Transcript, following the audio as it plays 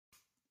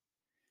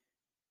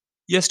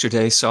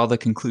Yesterday saw the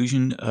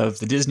conclusion of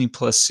the Disney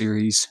Plus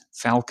series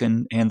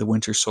Falcon and the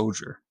Winter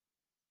Soldier.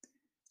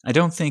 I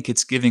don't think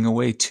it's giving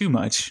away too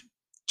much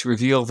to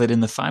reveal that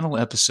in the final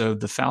episode,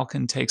 the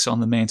Falcon takes on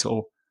the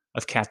mantle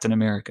of Captain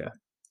America.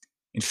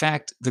 In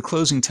fact, the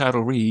closing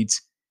title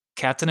reads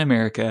Captain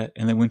America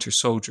and the Winter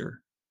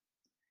Soldier.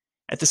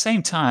 At the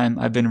same time,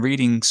 I've been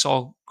reading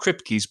Saul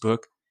Kripke's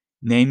book,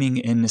 Naming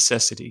and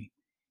Necessity,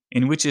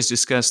 in which is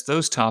discussed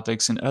those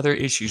topics and other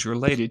issues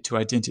related to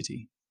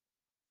identity.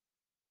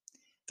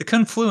 The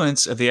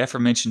confluence of the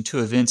aforementioned two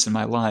events in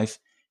my life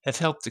have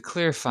helped to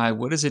clarify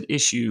what is at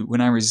issue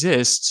when I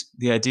resist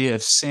the idea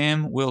of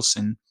Sam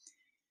Wilson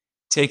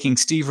taking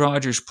Steve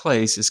Rogers'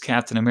 place as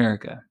Captain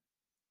America.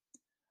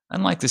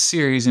 Unlike the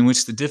series in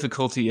which the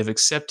difficulty of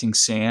accepting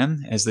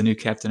Sam as the new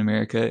Captain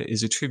America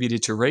is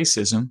attributed to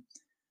racism,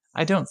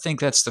 I don't think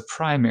that's the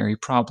primary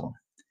problem.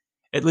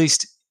 At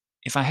least,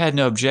 if I had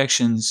no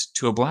objections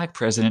to a black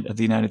president of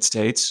the United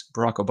States,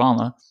 Barack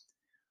Obama,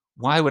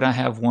 why would I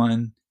have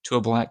one to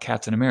a black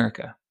Captain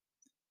America?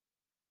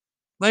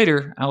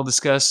 Later, I will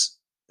discuss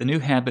the new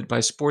habit by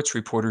sports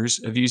reporters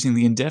of using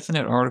the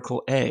indefinite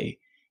article "a"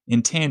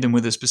 in tandem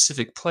with a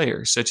specific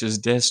player, such as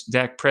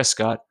Dak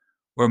Prescott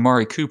or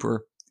Amari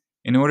Cooper,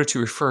 in order to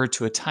refer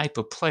to a type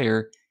of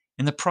player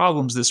and the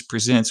problems this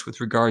presents with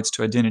regards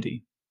to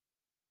identity.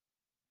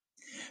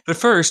 But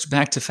first,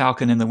 back to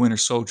Falcon and the Winter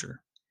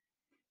Soldier.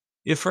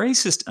 If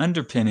racist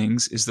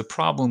underpinnings is the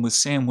problem with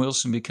Sam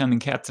Wilson becoming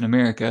Captain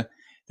America,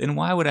 then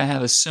why would I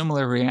have a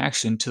similar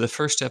reaction to the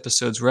first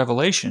episode's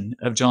revelation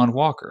of John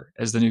Walker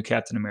as the new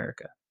Captain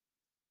America?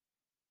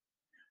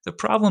 The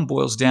problem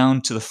boils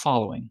down to the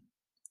following.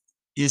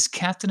 Is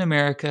Captain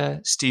America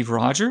Steve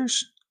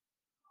Rogers?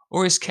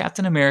 Or is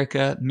Captain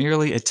America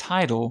merely a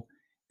title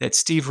that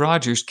Steve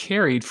Rogers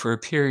carried for a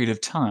period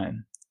of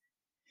time?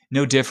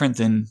 No different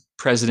than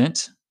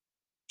president,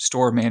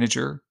 store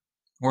manager,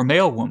 or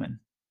mailwoman.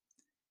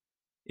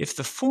 If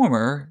the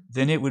former,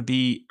 then it would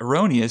be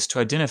erroneous to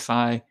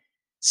identify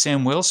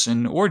Sam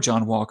Wilson or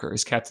John Walker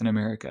as Captain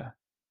America.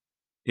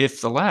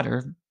 If the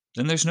latter,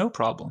 then there's no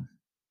problem.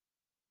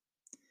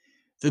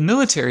 The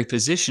military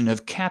position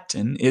of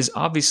captain is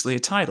obviously a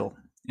title,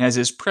 as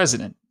is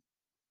president.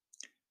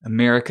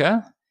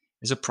 America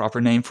is a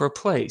proper name for a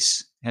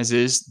place, as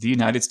is the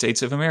United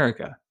States of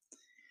America.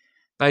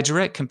 By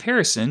direct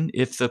comparison,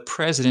 if the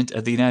President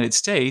of the United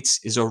States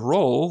is a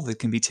role that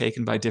can be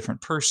taken by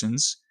different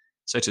persons,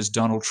 such as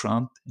Donald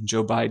Trump and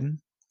Joe Biden,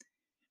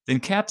 then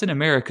Captain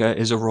America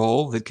is a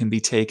role that can be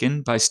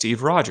taken by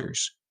Steve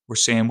Rogers or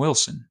Sam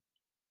Wilson.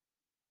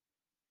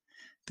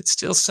 But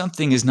still,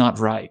 something is not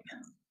right.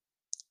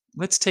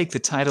 Let's take the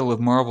title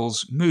of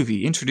Marvel's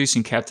movie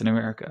introducing Captain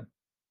America,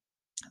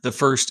 The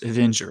First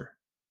Avenger.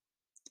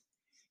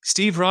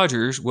 Steve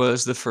Rogers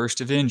was the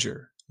first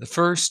Avenger, the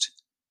first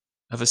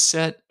of a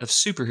set of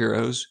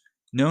superheroes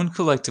known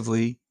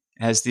collectively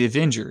as the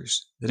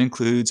Avengers that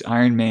includes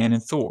Iron Man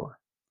and Thor.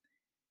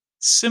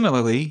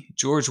 Similarly,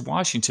 George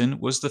Washington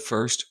was the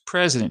first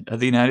President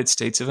of the United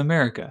States of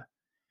America,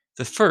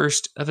 the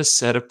first of a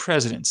set of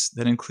presidents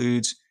that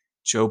includes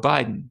Joe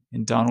Biden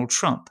and Donald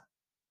Trump.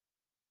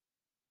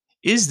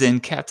 Is then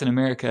Captain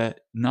America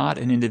not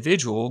an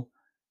individual,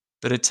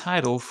 but a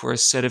title for a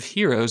set of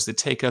heroes that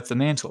take up the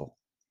mantle?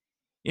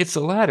 If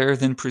the latter,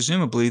 then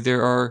presumably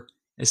there are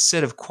a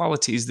set of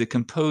qualities that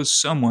compose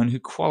someone who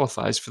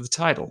qualifies for the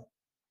title.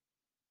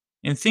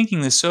 In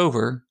thinking this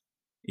over,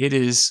 it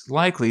is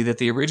likely that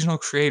the original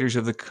creators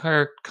of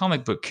the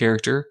comic book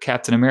character,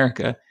 Captain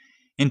America,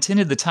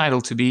 intended the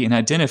title to be an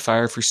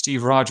identifier for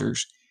Steve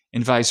Rogers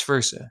and vice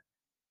versa,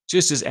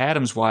 just as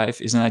Adam's wife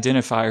is an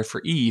identifier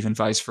for Eve and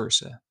vice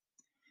versa.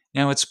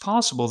 Now, it's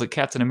possible that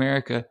Captain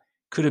America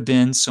could have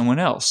been someone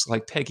else,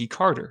 like Peggy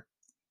Carter.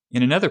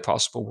 In another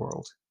possible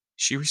world,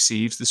 she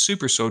receives the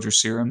super soldier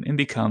serum and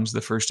becomes the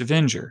first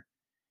Avenger.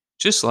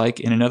 Just like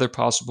in another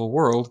possible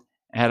world,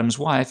 Adam's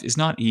wife is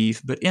not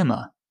Eve, but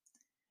Emma.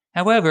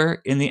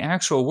 However, in the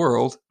actual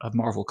world of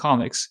Marvel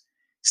Comics,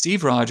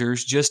 Steve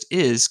Rogers just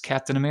is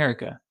Captain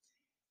America.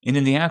 And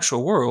in the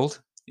actual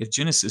world, if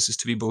Genesis is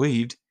to be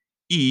believed,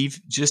 Eve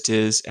just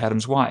is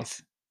Adam's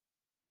wife.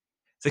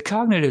 The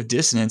cognitive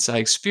dissonance I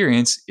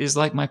experience is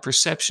like my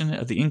perception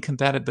of the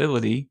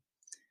incompatibility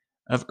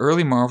of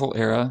early Marvel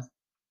era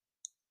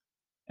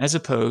as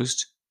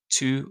opposed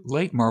to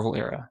late Marvel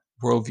era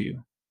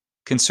worldview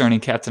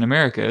concerning Captain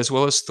America, as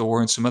well as Thor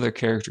and some other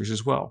characters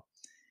as well.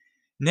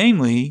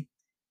 Namely,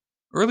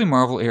 early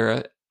Marvel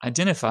era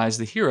identifies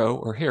the hero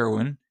or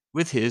heroine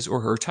with his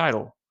or her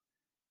title.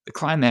 The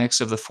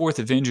climax of the fourth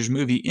Avengers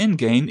movie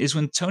Endgame is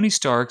when Tony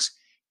Stark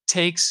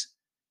takes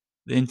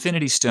the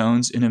Infinity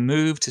Stones in a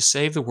move to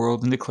save the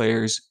world and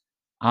declares,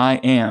 "I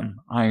am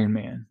Iron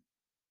Man."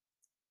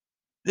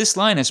 This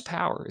line has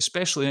power,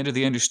 especially under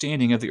the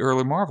understanding of the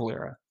early Marvel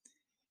era.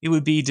 It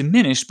would be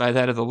diminished by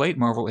that of the late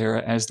Marvel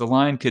era, as the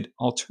line could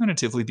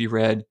alternatively be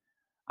read,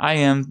 "I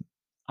am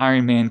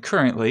Iron Man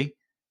currently,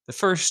 the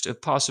first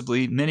of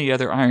possibly many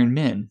other Iron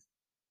Men."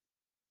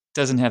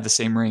 Doesn't have the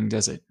same ring,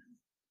 does it?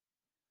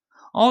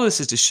 All this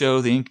is to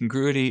show the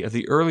incongruity of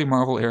the early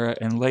Marvel era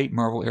and late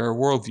Marvel era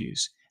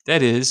worldviews.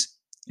 That is,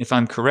 if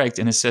I'm correct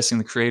in assessing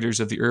the creators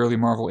of the early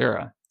Marvel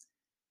era.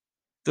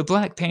 The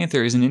Black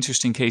Panther is an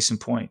interesting case in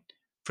point.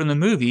 From the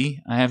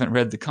movie, I haven't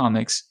read the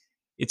comics,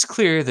 it's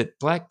clear that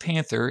Black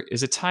Panther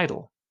is a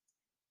title,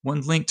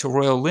 one linked to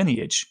royal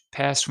lineage,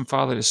 passed from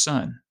father to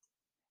son.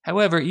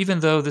 However,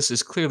 even though this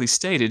is clearly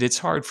stated, it's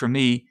hard for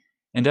me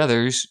and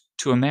others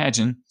to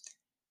imagine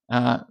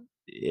uh,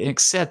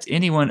 accept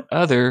anyone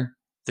other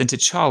than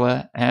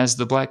T'Challa as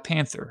the Black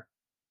Panther.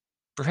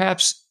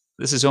 Perhaps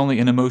this is only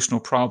an emotional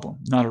problem,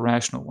 not a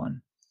rational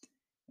one.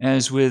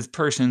 As with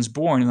persons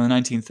born in the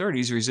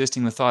 1930s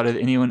resisting the thought of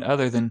anyone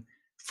other than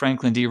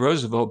Franklin D.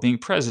 Roosevelt being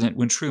president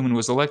when Truman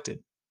was elected.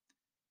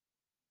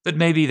 But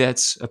maybe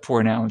that's a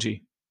poor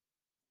analogy.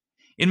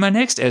 In my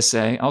next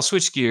essay, I'll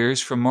switch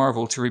gears from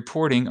Marvel to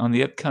reporting on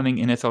the upcoming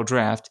NFL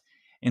draft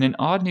and an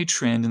odd new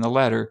trend in the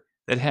latter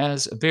that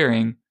has a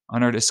bearing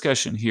on our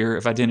discussion here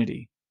of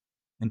identity.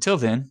 Until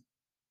then,